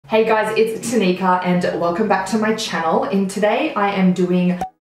Hey guys, it's Tanika and welcome back to my channel. And today I am doing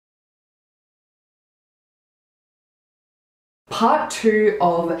part 2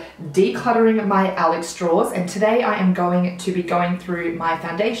 of decluttering my Alex drawers, and today I am going to be going through my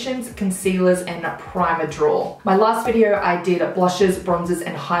foundations, concealers and primer drawer. My last video I did blushes, bronzers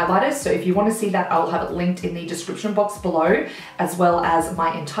and highlighters, so if you want to see that I'll have it linked in the description box below, as well as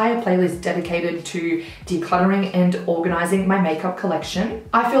my entire playlist dedicated to decluttering and organizing my makeup collection.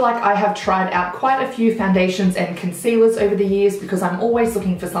 I feel like I have tried out quite a few foundations and concealers over the years because I'm always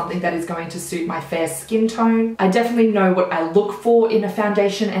looking for something that is going to suit my fair skin tone. I definitely know what I look for in a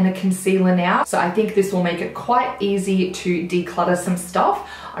foundation and a concealer now, so I think this will make it quite easy to declutter some stuff.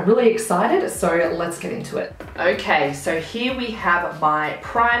 I'm really excited, so let's get into it. Okay, so here we have my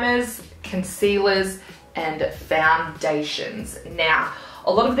primers, concealers and foundations. Now,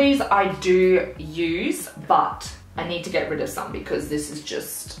 a lot of these I do use, but I need to get rid of some because this is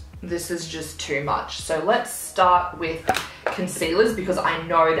just too much. So let's start with concealers because I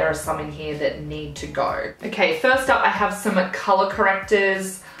know there are some in here that need to go. Okay, first up I have some color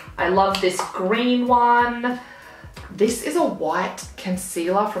correctors. I love this green one. This is a white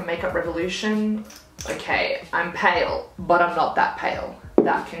concealer from Makeup Revolution. Okay, I'm pale, but I'm not that pale.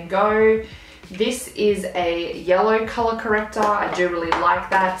 That can go. This is a yellow color corrector. I do really like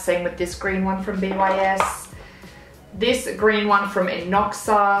that. Same with this green one from BYS. This green one from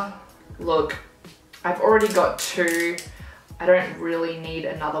Inoxa. Look, I've already got two. I don't really need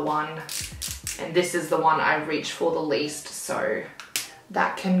another one. And this is the one I reach for the least, so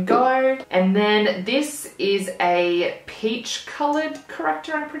that can go. And then this is a peach colored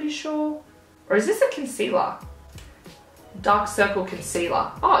corrector, I'm pretty sure. Or is this a concealer? Dark circle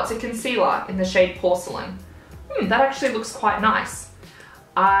concealer. Oh, it's a concealer in the shade Porcelain. That actually looks quite nice.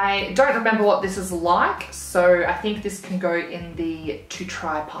 I don't remember what this is like, so I think this can go in the to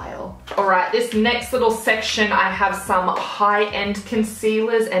try pile. Alright, this next little section I have some high-end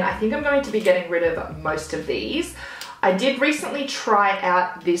concealers, and I think I'm going to be getting rid of most of these. I did recently try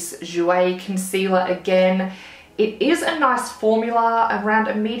out this Jouer concealer again. It is a nice formula around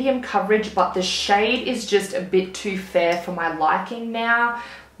a medium coverage, but the shade is just a bit too fair for my liking now.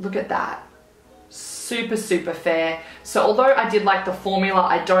 Look at that. Super, super fair. So although I did like the formula,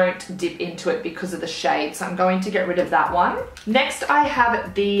 I don't dip into it because of the shade. So I'm going to get rid of that one. Next, I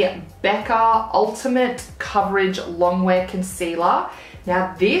have the Becca Ultimate Coverage Longwear Concealer.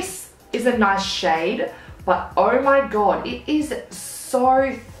 Now this is a nice shade, but oh my God, it is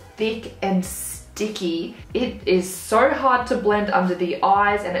so thick and sticky. It is so hard to blend under the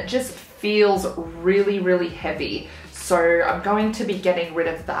eyes and it just feels really, really heavy. So I'm going to be getting rid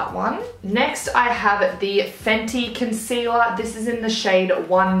of that one. Next, I have the Fenty Concealer. This is in the shade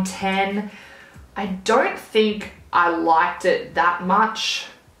 110. I don't think I liked it that much.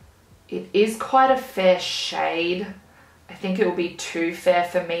 It is quite a fair shade. I think it will be too fair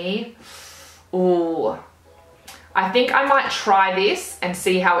for me. Ooh. I think I might try this and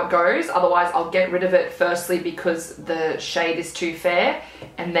see how it goes. Otherwise, I'll get rid of it firstly because the shade is too fair.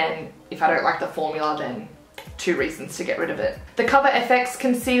 And then if I don't like the formula, then two reasons to get rid of it. The Cover FX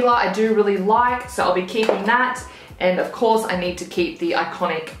concealer I do really like, so I'll be keeping that. And of course I need to keep the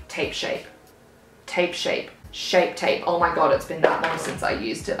iconic Tape Shape. Shape Tape. Oh my God, it's been that long since I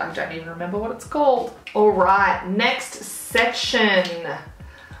used it. I don't even remember what it's called. All right, next section.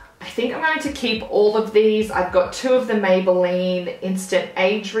 I think I'm going to keep all of these. I've got two of the Maybelline Instant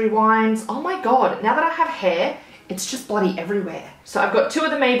Age Rewinds. Oh my God, now that I have hair, it's just bloody everywhere. So I've got two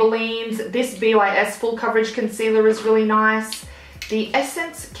of the Maybellines. This BYS Full Coverage Concealer is really nice. The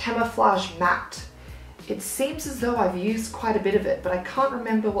Essence Camouflage Matte. It seems as though I've used quite a bit of it, but I can't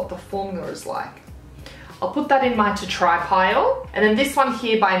remember what the formula is like. I'll put that in my to try pile. And then this one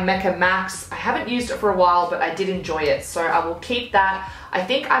here by Mecca Max. I haven't used it for a while, but I did enjoy it, so I will keep that. I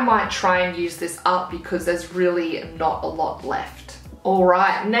think I might try and use this up because there's really not a lot left.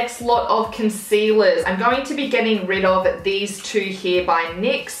 Alright, next lot of concealers. I'm going to be getting rid of these two here by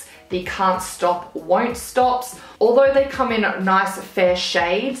NYX, the Can't Stop, Won't Stops. Although they come in nice fair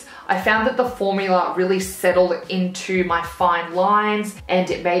shades, I found that the formula really settled into my fine lines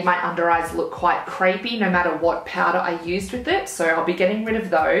and it made my under eyes look quite crepey no matter what powder I used with it, so I'll be getting rid of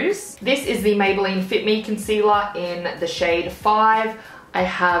those. This is the Maybelline Fit Me Concealer in the shade 5. I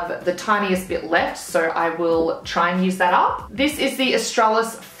have the tiniest bit left, so I will try and use that up. This is the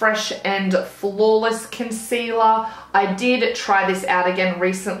Australis Fresh and Flawless Concealer. I did try this out again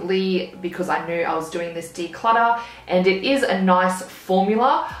recently because I knew I was doing this declutter, and it is a nice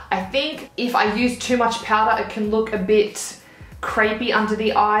formula. I think if I use too much powder, it can look a bit crepey under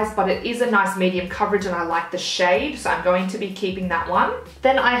the eyes, but it is a nice medium coverage and I like the shade, so I'm going to be keeping that one.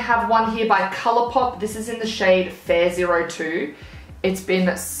 Then I have one here by Colourpop. This is in the shade Fair 02. It's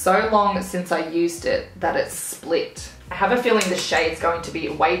been so long since I used it that it's split. I have a feeling the shade's going to be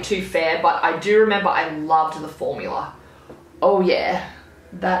way too fair, but I do remember I loved the formula. Oh yeah,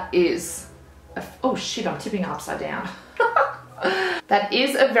 that is, oh shit, I'm tipping upside down. That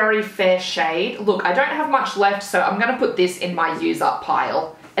is a very fair shade. Look, I don't have much left, so I'm gonna put this in my use up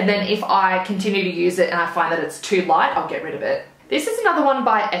pile. And then if I continue to use it and I find that it's too light, I'll get rid of it. This is another one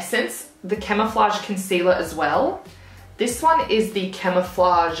by Essence, the Camouflage Concealer as well. This one is the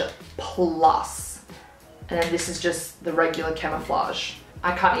Camouflage Plus. And then this is just the regular Camouflage.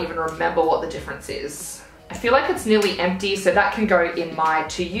 I can't even remember what the difference is. I feel like it's nearly empty, so that can go in my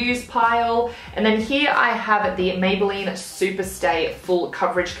to use pile. And then here I have the Maybelline Superstay Full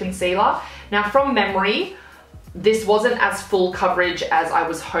Coverage Concealer. Now from memory, this wasn't as full coverage as I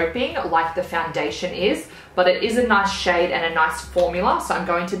was hoping, like the foundation is, but it is a nice shade and a nice formula, so I'm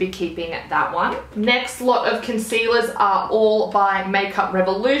going to be keeping that one. Next lot of concealers are all by Makeup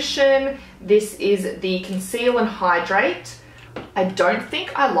Revolution. This is the Conceal and Hydrate. I don't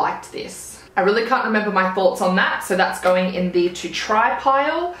think I liked this. I really can't remember my thoughts on that, so that's going in the to try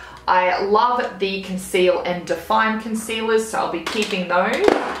pile. I love the Conceal and Define concealers, so I'll be keeping those.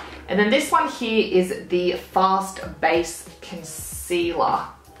 And then this one here is the Fast Base Concealer.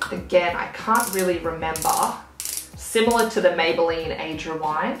 Again, I can't really remember. Similar to the Maybelline Age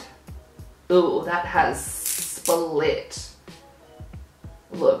Rewind. Ooh, that has split.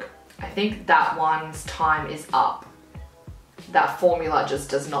 Look, I think that one's time is up. That formula just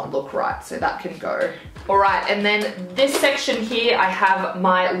does not look right, so that can go. All right, and then this section here, I have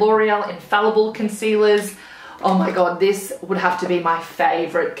my L'Oreal Infallible Concealers. Oh my God, this would have to be my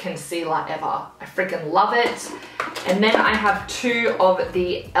favorite concealer ever. I freaking love it. And then I have two of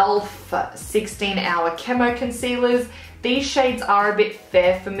the e.l.f. 16 Hour Camo Concealers. These shades are a bit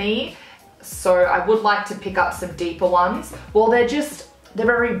fair for me, so I would like to pick up some deeper ones. Well, they're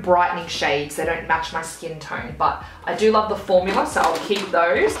very brightening shades. They don't match my skin tone, but I do love the formula, so I'll keep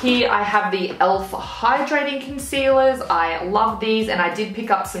those. Here I have the e.l.f. Hydrating Concealers. I love these, and I did pick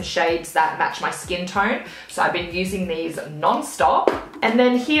up some shades that match my skin tone, so I've been using these non-stop. And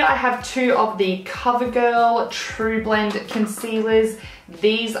then here I have two of the CoverGirl True Blend Concealers.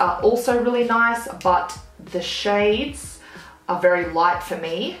 These are also really nice, but the shades are very light for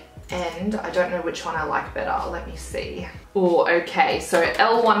me. And I don't know which one I like better. Let me see. Oh, okay. So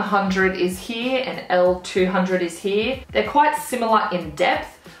L100 is here and L200 is here. They're quite similar in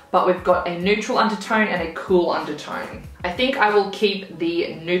depth, but we've got a neutral undertone and a cool undertone. I think I will keep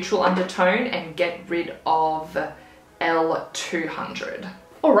the neutral undertone and get rid of L200.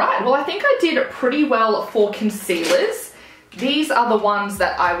 All right, well, I think I did pretty well for concealers. These are the ones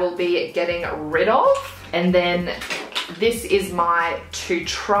that I will be getting rid of. And then this is my to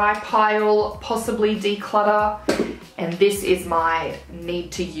try pile, possibly declutter, and this is my need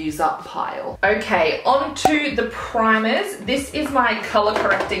to use up pile. Okay, on to the primers. This is my color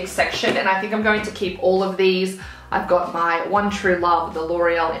correcting section, and I think I'm going to keep all of these. I've got my One True Love, the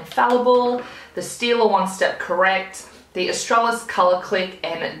L'Oreal Infallible, the Stila One Step Correct, the Australis Color Click,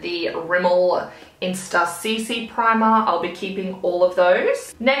 and the Rimmel Insta CC primer. I'll be keeping all of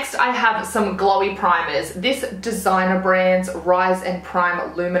those. Next, I have some glowy primers. This Designer Brands Rise and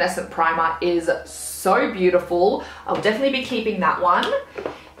Prime Luminescent Primer is so beautiful. I'll definitely be keeping that one.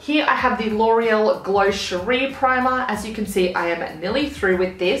 Here I have the L'Oreal Glow Cherie Primer. As you can see, I am nearly through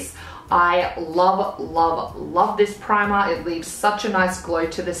with this. I love, love, love this primer. It leaves such a nice glow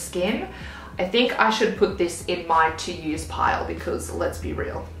to the skin. I think I should put this in my to use pile because let's be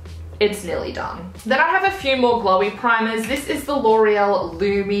real, it's nearly done. Then I have a few more glowy primers. This is the L'Oreal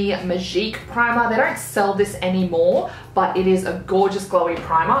Lumi Magique Primer. They don't sell this anymore, but it is a gorgeous glowy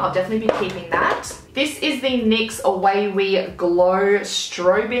primer. I'll definitely be keeping that. This is the NYX Away We Glow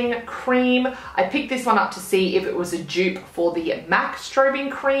Strobing Cream. I picked this one up to see if it was a dupe for the MAC Strobing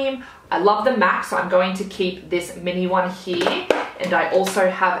Cream. I love the MAC, so I'm going to keep this mini one here. And I also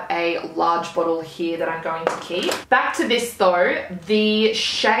have a large bottle here that I'm going to keep. Back to this though, the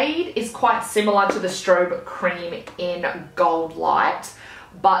shade is quite similar to the Strobe Cream in Gold Light,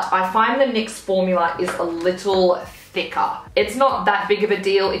 but I find the NYX formula is a little thicker. It's not that big of a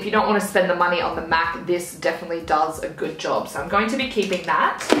deal. If you don't want to spend the money on the MAC, this definitely does a good job. So I'm going to be keeping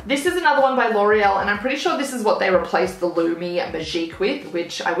that. This is another one by L'Oreal, and I'm pretty sure this is what they replaced the Lumi Magique with,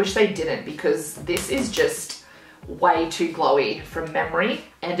 which I wish they didn't because this is just way too glowy from memory,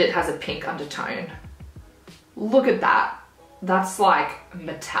 and it has a pink undertone. Look at that. That's like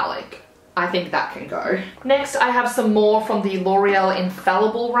metallic. I think that can go. Next, I have some more from the L'Oreal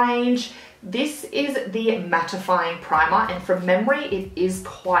Infallible range. This is the mattifying primer, and from memory, it is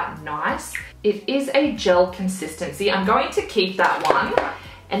quite nice. It is a gel consistency. I'm going to keep that one.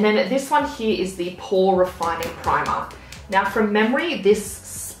 And then this one here is the Pore Refining Primer. Now from memory, this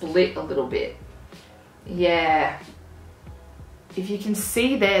split a little bit. Yeah. If you can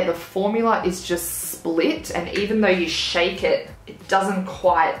see there, the formula is just split, and even though you shake it, it doesn't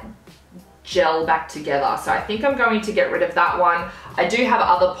quite gel back together. So I think I'm going to get rid of that one. I do have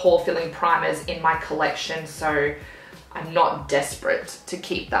other pore filling primers in my collection, so I'm not desperate to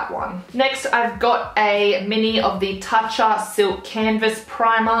keep that one. Next, I've got a mini of the Tatcha Silk Canvas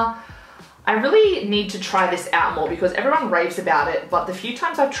Primer. I really need to try this out more because everyone raves about it, but the few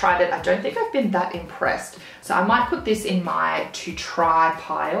times I've tried it, I don't think I've been that impressed. So I might put this in my to try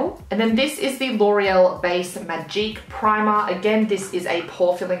pile. And then this is the L'Oreal Base Magique Primer. Again, this is a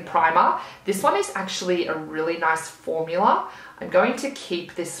pore filling primer. This one is actually a really nice formula. I'm going to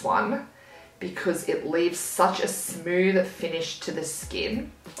keep this one because it leaves such a smooth finish to the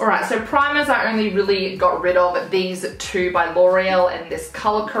skin. All right, so primers, I only really got rid of these two by L'Oreal and this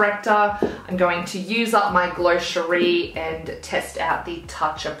color corrector. I'm going to use up my Glow Cherie and test out the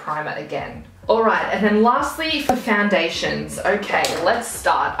Tatcha primer again. All right, and then lastly for foundations. Okay, let's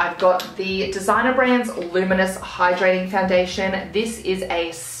start. I've got the Designer Brands Luminous Hydrating Foundation. This is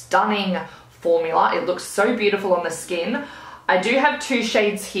a stunning formula. It looks so beautiful on the skin. I do have two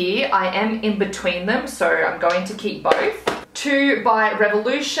shades here. I am in between them, so I'm going to keep both. Two by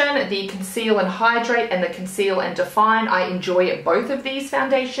Revolution, the Conceal and Hydrate and the Conceal and Define. I enjoy both of these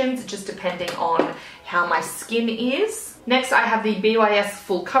foundations, just depending on how my skin is. Next, I have the BYS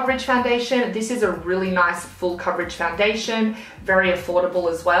Full Coverage Foundation. This is a really nice full coverage foundation, very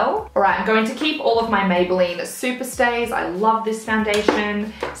affordable as well. All right, I'm going to keep all of my Maybelline Super Stays. I love this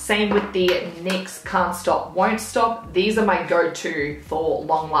foundation. Same with the NYX Can't Stop, Won't Stop. These are my go-to for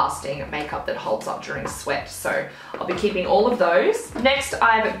long-lasting makeup that holds up during sweat, so I'll be keeping all of those. Next,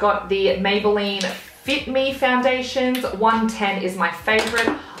 I've got the Maybelline Fit Me foundations. 110 is my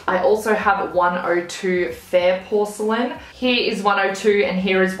favorite. I also have 102 Fair Porcelain. Here is 102 and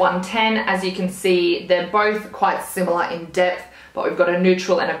here is 110. As you can see, they're both quite similar in depth, but we've got a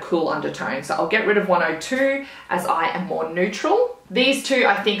neutral and a cool undertone. So I'll get rid of 102 as I am more neutral. These two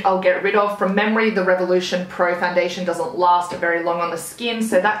I think I'll get rid of. From memory, the Revolution Pro foundation doesn't last very long on the skin,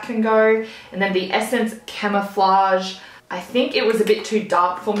 so that can go. And then the Essence Camouflage. I think it was a bit too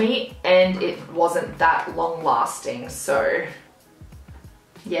dark for me and it wasn't that long lasting, so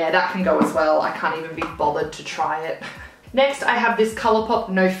yeah, that can go as well. I can't even be bothered to try it. Next, I have this ColourPop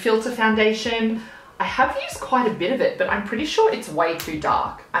No Filter foundation. I have used quite a bit of it, but I'm pretty sure it's way too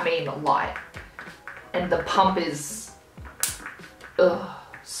dark. I mean, light. And the pump is, ugh,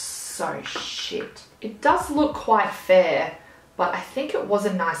 so shit. It does look quite fair, but I think it was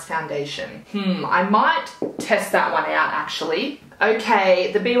a nice foundation. I might test that one out actually.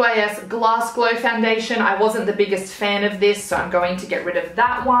 Okay, the BYS Glass Glow foundation. I wasn't the biggest fan of this, so I'm going to get rid of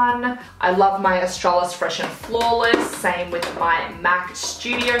that one. I love my Australis Fresh and Flawless. Same with my MAC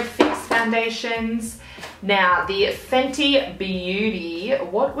Studio Fix foundations. Now, the Fenty Beauty,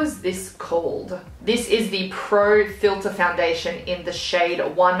 what was this called? This is the Pro Filter Foundation in the shade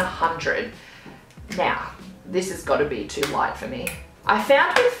 100. Now, this has got to be too light for me. I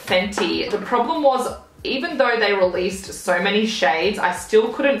found with Fenty, the problem was, even though they released so many shades, I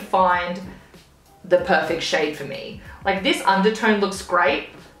still couldn't find the perfect shade for me. Like, this undertone looks great,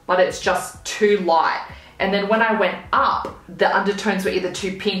 but it's just too light. And then when I went up, the undertones were either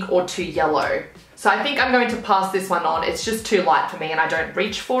too pink or too yellow. So I think I'm going to pass this one on. It's just too light for me and I don't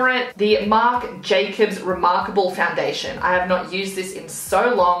reach for it. The Marc Jacobs Remarkable Foundation. I have not used this in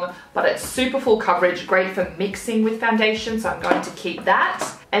so long, but it's super full coverage, great for mixing with foundation, so I'm going to keep that.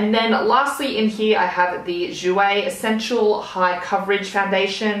 And then lastly in here, I have the Jouer Essential High Coverage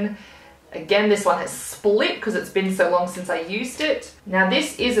Foundation. Again, this one has split because it's been so long since I used it. Now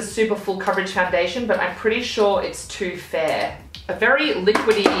this is a super full coverage foundation, but I'm pretty sure it's too fair. A very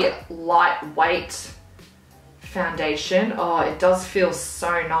liquidy, lightweight foundation. Oh, it does feel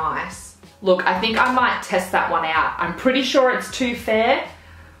so nice. Look, I think I might test that one out. I'm pretty sure it's too fair,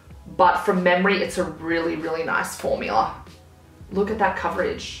 but from memory, it's a really, really nice formula. Look at that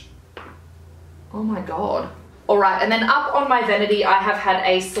coverage. Oh my God. All right, and then up on my vanity, I have had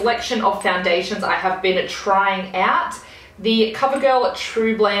a selection of foundations I have been trying out. The CoverGirl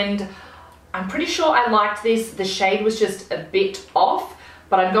True Blend, I'm pretty sure I liked this. The shade was just a bit off,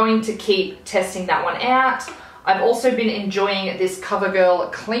 but I'm going to keep testing that one out. I've also been enjoying this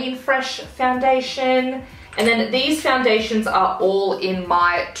CoverGirl Clean Fresh foundation. And then these foundations are all in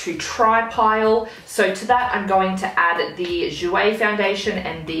my to try pile. So to that, I'm going to add the Jouer foundation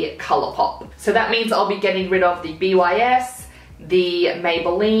and the Colourpop. So that means I'll be getting rid of the BYS, the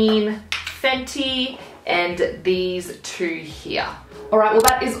Maybelline, Fenty, and these two here. Alright, well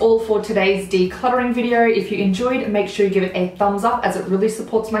that is all for today's decluttering video. If you enjoyed, make sure you give it a thumbs up as it really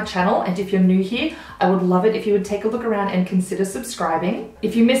supports my channel. And if you're new here, I would love it if you would take a look around and consider subscribing.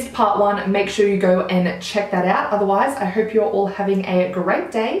 If you missed part 1, make sure you go and check that out. Otherwise, I hope you're all having a great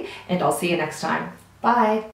day and I'll see you next time. Bye!